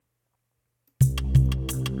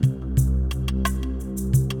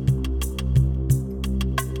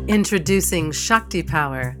Introducing Shakti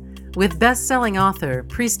Power with best-selling author,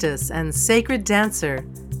 priestess, and sacred dancer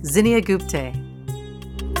Zinnia Gupte.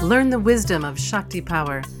 Learn the wisdom of Shakti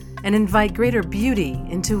Power and invite greater beauty,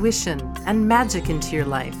 intuition, and magic into your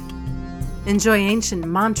life. Enjoy ancient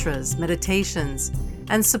mantras, meditations,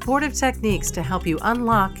 and supportive techniques to help you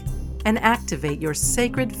unlock and activate your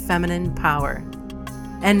sacred feminine power.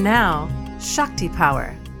 And now, Shakti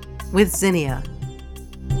Power with Zinnia.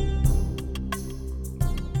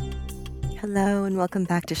 Hello and welcome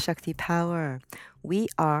back to Shakti Power. We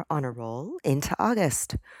are on a roll into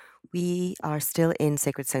August. We are still in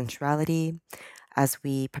Sacred Sensuality as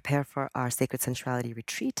we prepare for our Sacred Sensuality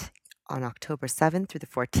retreat on October 7th through the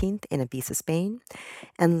 14th in Ibiza, Spain.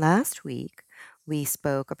 And last week, we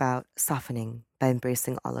spoke about softening by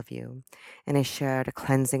embracing all of you. And I shared a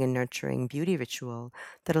cleansing and nurturing beauty ritual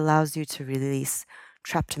that allows you to release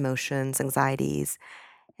trapped emotions, anxieties,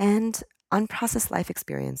 and unprocessed life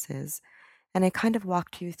experiences. And I kind of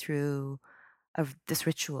walked you through this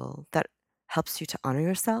ritual that helps you to honor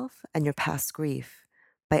yourself and your past grief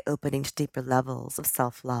by opening to deeper levels of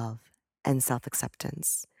self love and self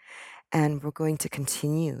acceptance. And we're going to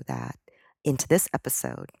continue that into this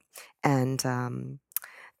episode and the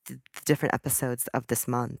different episodes of this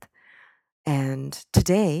month. And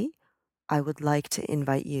today, I would like to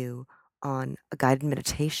invite you on a guided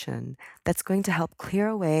meditation that's going to help clear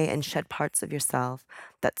away and shed parts of yourself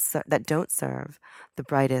that don't serve the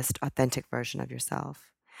brightest, authentic version of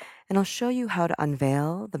yourself. And I'll show you how to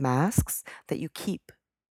unveil the masks that you keep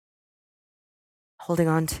holding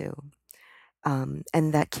on to,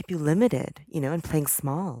 and that keep you limited, and playing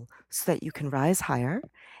small so that you can rise higher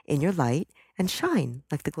in your light and shine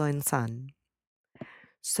like the glowing sun.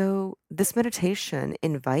 So, this meditation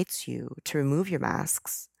invites you to remove your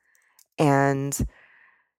masks and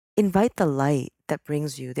invite the light that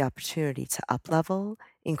brings you the opportunity to up level,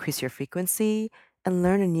 increase your frequency, and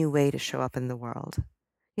learn a new way to show up in the world.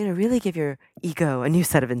 Really give your ego a new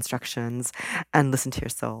set of instructions and listen to your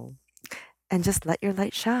soul and just let your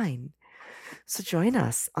light shine. So join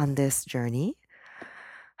us on this journey.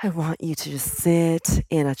 I want you to just sit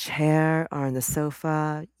in a chair or on the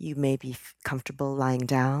sofa. You may be comfortable lying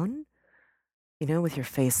down, with your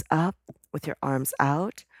face up, with your arms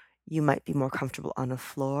out. You might be more comfortable on a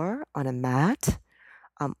floor, on a mat,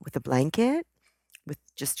 with a blanket, with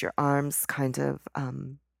just your arms kind of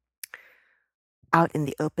out in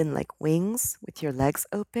the open like wings, with your legs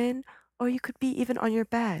open, or you could be even on your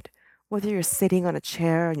bed. Whether you're sitting on a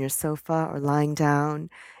chair, on your sofa, or lying down,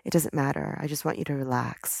 it doesn't matter. I just want you to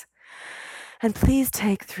relax. And please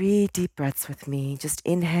take 3 deep breaths with me. Just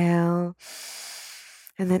inhale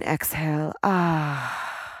and then exhale.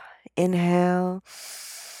 Inhale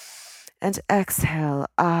and exhale.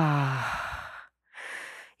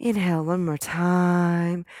 Inhale one more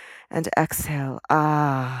time and exhale.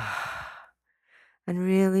 And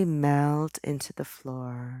really melt into the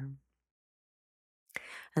floor.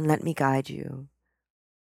 And let me guide you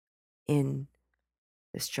in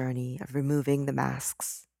this journey of removing the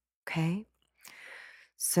masks. Okay?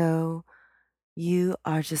 So you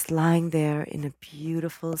are just lying there in a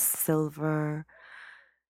beautiful silver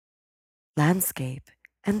landscape.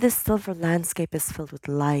 And this silver landscape is filled with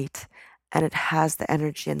light, and it has the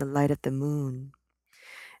energy and the light of the moon.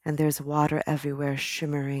 And there's water everywhere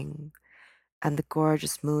shimmering, and the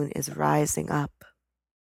gorgeous moon is rising up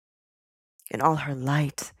in all her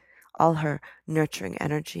light, all her nurturing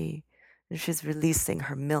energy. And she's releasing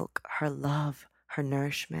her milk, her love, her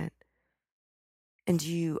nourishment. And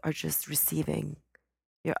you are just receiving.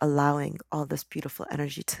 You're allowing all this beautiful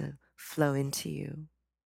energy to flow into you.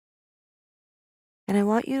 And I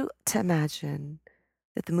want you to imagine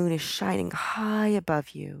that the moon is shining high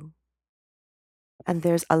above you. And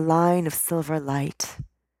there's a line of silver light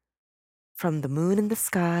from the moon in the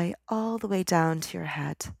sky all the way down to your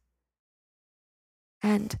head.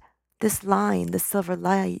 And this line, the silver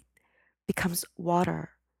light, becomes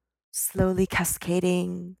water, slowly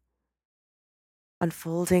cascading,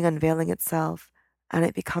 unfolding, unveiling itself, and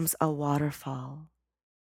it becomes a waterfall.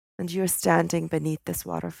 And you're standing beneath this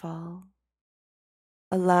waterfall,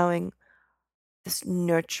 allowing this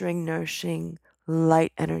nurturing, nourishing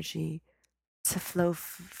light energy to flow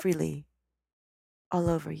freely all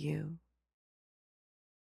over you.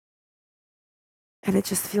 And it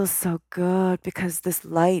just feels so good because this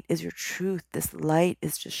light is your truth. This light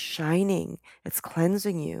is just shining, it's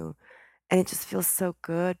cleansing you. And it just feels so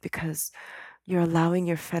good because you're allowing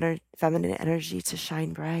your feminine energy to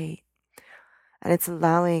shine bright. And it's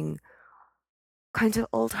allowing kind of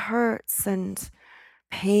old hurts and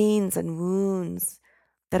pains and wounds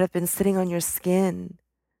that have been sitting on your skin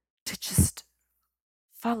to just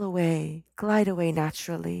fall away, glide away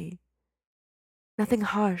naturally. Nothing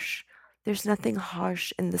harsh. There's nothing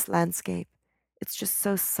harsh in this landscape. It's just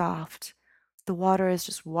so soft. The water is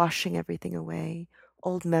just washing everything away.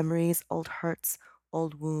 Old memories, old hurts,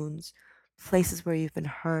 old wounds, places where you've been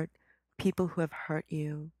hurt, people who have hurt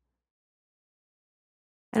you.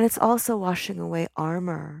 And it's also washing away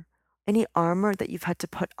armor, any armor that you've had to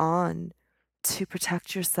put on to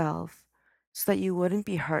protect yourself so that you wouldn't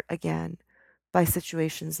be hurt again by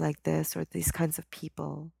situations like this or these kinds of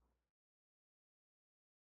people.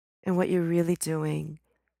 And what you're really doing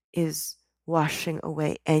is washing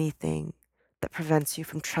away anything that prevents you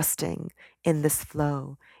from trusting in this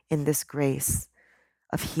flow, in this grace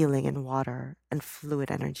of healing and water and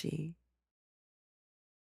fluid energy.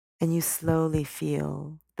 And you slowly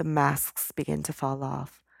feel the masks begin to fall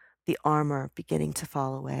off, the armor beginning to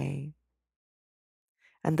fall away.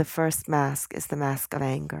 And the first mask is the mask of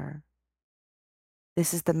anger.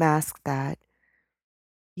 This is the mask that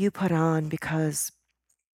you put on because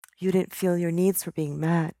you didn't feel your needs were being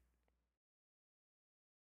met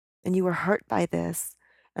and you were hurt by this.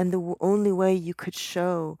 And the only way you could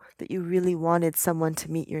show that you really wanted someone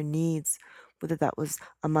to meet your needs, whether that was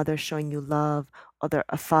a mother showing you love, or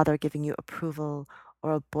a father giving you approval,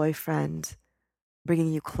 or a boyfriend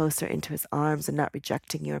bringing you closer into his arms and not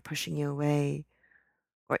rejecting you or pushing you away,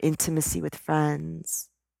 or intimacy with friends,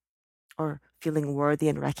 or feeling worthy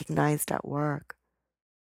and recognized at work.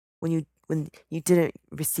 When you didn't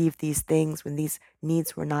receive these things, when these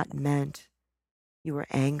needs were not met, you were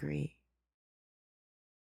angry.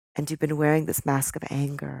 And you've been wearing this mask of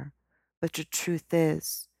anger. But your truth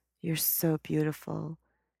is, you're so beautiful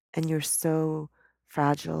and you're so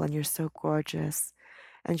fragile and you're so gorgeous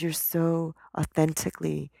and you're so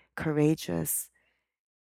authentically courageous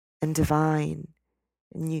and divine.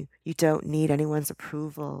 And you don't need anyone's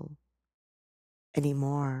approval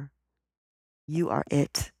anymore. You are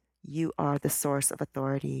it. You are the source of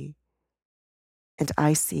authority. And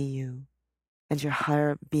I see you, and your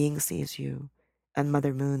higher being sees you, and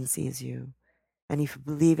Mother Moon sees you. And if you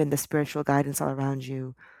believe in the spiritual guidance all around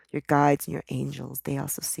you, your guides and your angels, they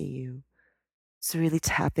also see you. So really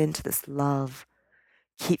tap into this love.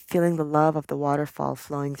 Keep feeling the love of the waterfall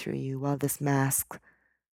flowing through you while this mask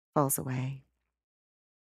falls away.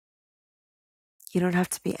 You don't have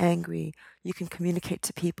to be angry. You can communicate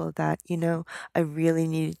to people that, I really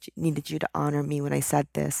needed you to honor me when I said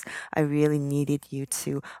this. I really needed you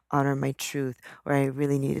to honor my truth, or I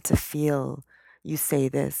really needed to feel you say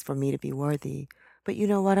this for me to be worthy. But you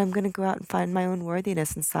know what? I'm going to go out and find my own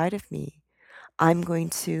worthiness inside of me. I'm going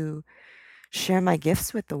to share my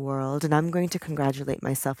gifts with the world, and I'm going to congratulate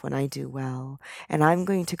myself when I do well. And I'm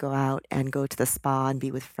going to go out and go to the spa and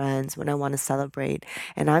be with friends when I want to celebrate.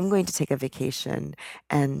 And I'm going to take a vacation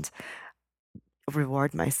and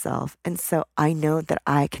reward myself. And so I know that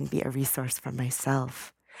I can be a resource for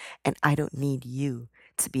myself. And I don't need you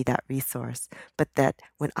to be that resource, but that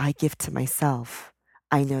when I give to myself,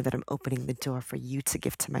 I know that I'm opening the door for you to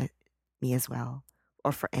give to me as well,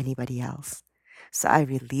 or for anybody else. So I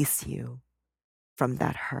release you from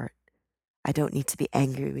that hurt. I don't need to be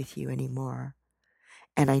angry with you anymore.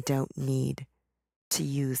 And I don't need to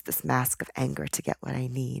use this mask of anger to get what I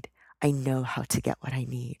need. I know how to get what I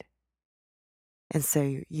need. And so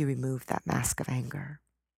you remove that mask of anger.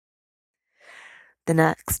 The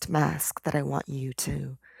next mask that I want you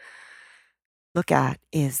to look at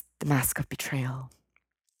is the mask of betrayal.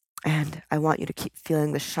 And I want you to keep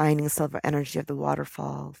feeling the shining silver energy of the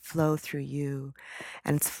waterfall flow through you.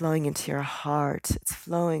 And it's flowing into your heart. It's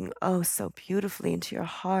flowing oh so beautifully into your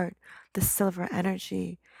heart, the silver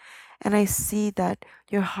energy. And I see that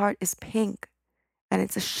your heart is pink and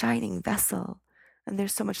it's a shining vessel. And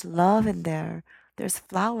there's so much love in there. There's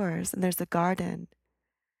flowers and there's a garden.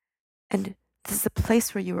 And this is a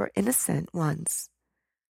place where you were innocent once.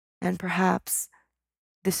 And perhaps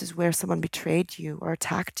this is where someone betrayed you or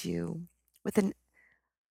attacked you with an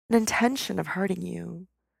intention of hurting you.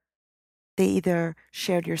 They either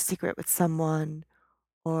shared your secret with someone,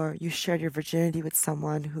 or you shared your virginity with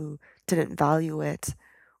someone who didn't value it,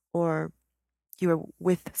 or you were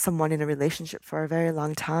with someone in a relationship for a very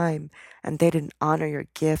long time and they didn't honor your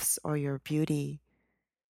gifts or your beauty.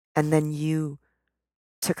 And then you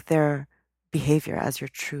took their behavior as your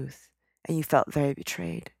truth and you felt very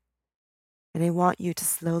betrayed. And I want you to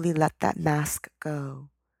slowly let that mask go,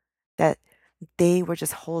 that they were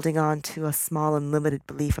just holding on to a small and limited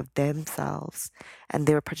belief of themselves and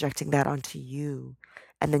they were projecting that onto you.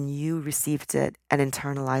 And then you received it and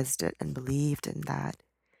internalized it and believed in that.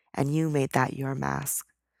 And you made that your mask.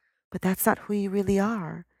 But that's not who you really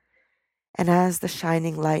are. And as the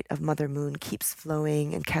shining light of Mother Moon keeps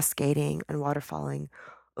flowing and cascading and waterfalling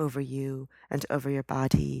over you and over your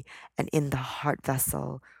body and in the heart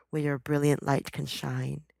vessel where your brilliant light can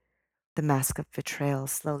shine, the mask of betrayal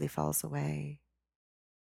slowly falls away.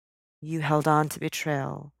 You held on to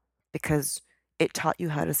betrayal because it taught you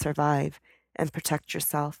how to survive and protect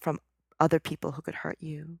yourself from other people who could hurt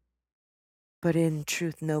you. But in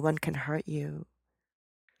truth, no one can hurt you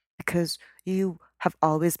because you have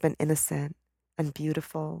always been innocent and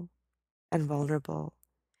beautiful and vulnerable.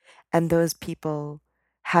 And those people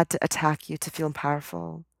had to attack you to feel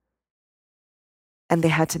powerful, and they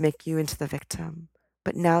had to make you into the victim.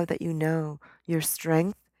 But now that you know your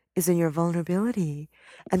strength is in your vulnerability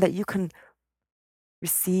and that you can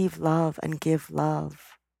receive love and give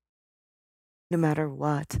love no matter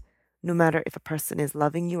what, no matter if a person is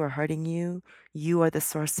loving you or hurting you, you are the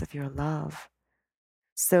source of your love.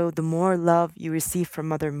 So the more love you receive from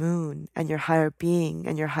Mother Moon and your higher being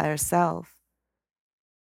and your higher self,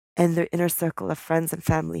 and the inner circle of friends and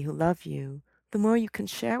family who love you, the more you can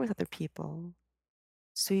share with other people.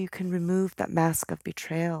 So you can remove that mask of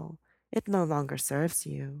betrayal. It no longer serves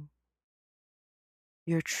you.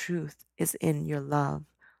 Your truth is in your love,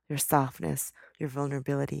 your softness, your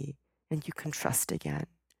vulnerability, and you can trust again.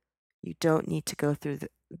 You don't need to go through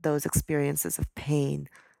those experiences of pain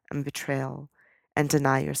and betrayal and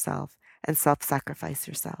deny yourself and self sacrifice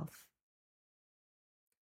yourself.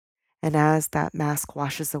 And as that mask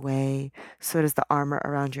washes away, so does the armor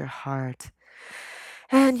around your heart.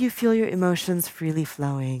 And you feel your emotions freely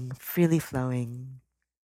flowing, freely flowing.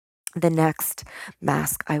 The next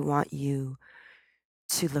mask I want you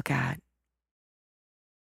to look at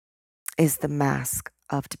is the mask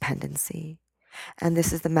of dependency. And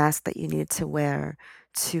this is the mask that you need to wear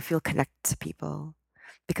to feel connected to people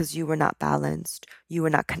because you were not balanced. You were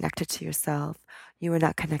not connected to yourself. You were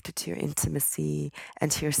not connected to your intimacy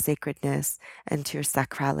and to your sacredness and to your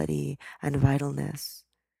sacrality and vitalness.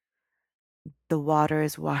 The water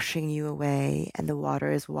is washing you away, and the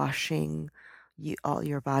water is washing you, all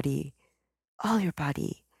your body.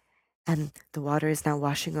 And the water is now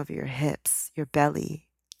washing over your hips, your belly.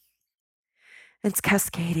 It's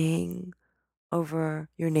cascading over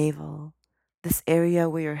your navel, this area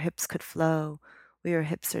where your hips could flow, where your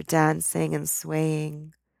hips are dancing and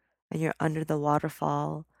swaying, and you're under the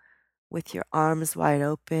waterfall with your arms wide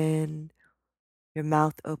open, your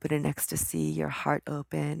mouth open in ecstasy, your heart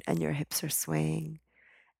open, and your hips are swaying.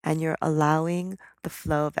 And you're allowing the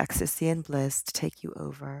flow of ecstasy and bliss to take you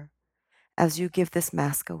over as you give this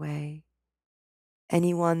mask away.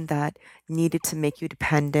 Anyone that needed to make you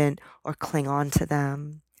dependent or cling on to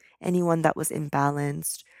them, anyone that was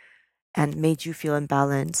imbalanced and made you feel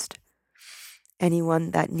imbalanced,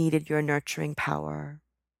 anyone that needed your nurturing power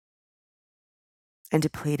and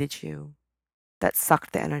depleted you, that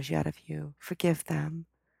sucked the energy out of you, forgive them.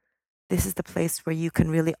 This is the place where you can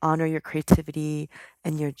really honor your creativity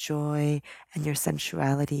and your joy and your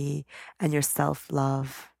sensuality and your self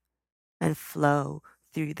love and flow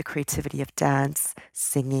through the creativity of dance,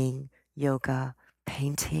 singing, yoga,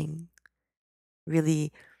 painting.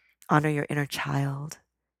 Really honor your inner child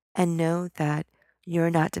and know that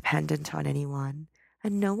you're not dependent on anyone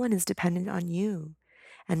and no one is dependent on you.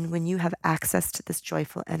 And when you have access to this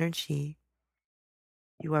joyful energy,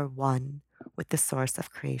 you are one with the source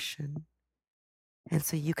of creation. And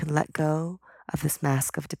so you can let go of this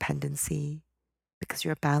mask of dependency because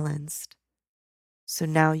you're balanced. So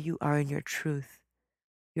now you are in your truth.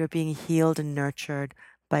 You're being healed and nurtured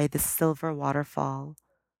by the silver waterfall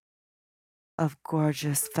of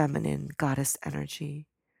gorgeous feminine goddess energy.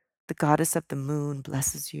 The goddess of the moon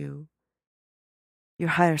blesses you. Your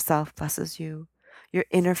higher self blesses you. Your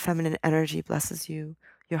inner feminine energy blesses you.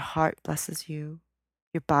 Your heart blesses you.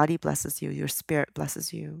 Your body blesses you. Your spirit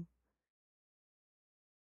blesses you.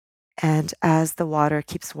 And as the water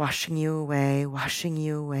keeps washing you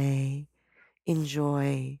away,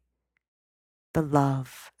 enjoy the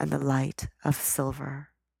love and the light of silver.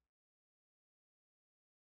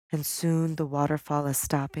 And soon the waterfall is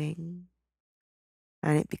stopping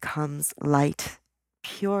and it becomes light,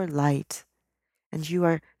 pure light. And you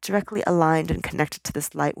are directly aligned and connected to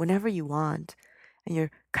this light whenever you want. And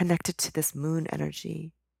you're connected to this moon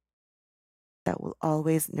energy that will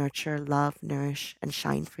always nurture, love, nourish, and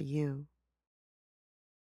shine for you.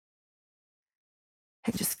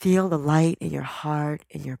 And just feel the light in your heart,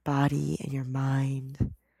 in your body, in your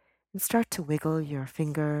mind. And start to wiggle your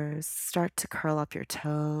fingers, start to curl up your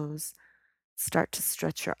toes, start to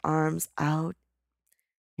stretch your arms out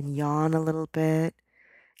and yawn a little bit.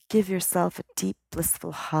 Give yourself a deep,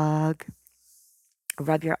 blissful hug.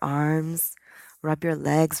 Rub your arms, Rub your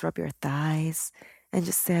legs, rub your thighs, and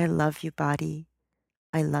just say, I love you, body.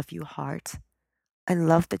 I love you, heart. I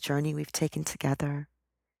love the journey we've taken together,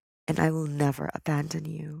 and I will never abandon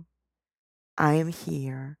you. I am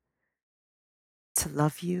here to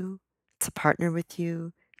love you, to partner with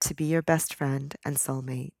you, to be your best friend and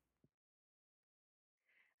soulmate.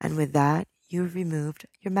 And with that, you've removed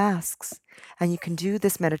your masks. And you can do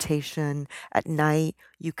this meditation at night.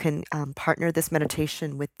 You can partner this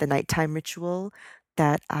meditation with the nighttime ritual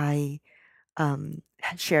that I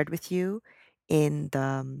had shared with you in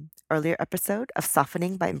the earlier episode of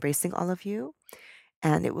Softening by Embracing All of You.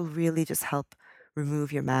 And it will really just help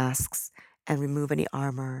remove your masks and remove any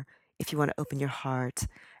armor if you want to open your heart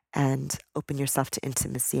and open yourself to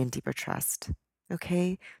intimacy and deeper trust.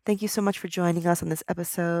 Okay, thank you so much for joining us on this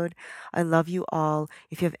episode. I love you all.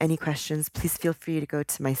 If you have any questions, please feel free to go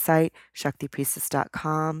to my site,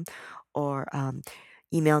 shaktipriestess.com, or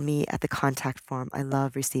email me at the contact form. I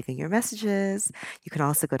love receiving your messages. You can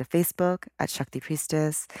also go to Facebook at Shakti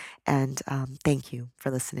Priestess. And thank you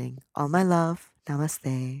for listening. All my love.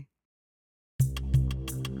 Namaste.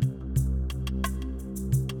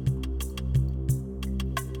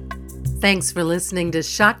 Thanks for listening to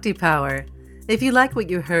Shakti Power. If you like what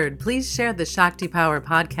you heard, please share the Shakti Power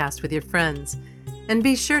podcast with your friends. And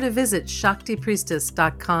be sure to visit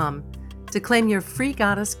shaktipriestess.com to claim your free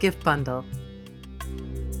goddess gift bundle.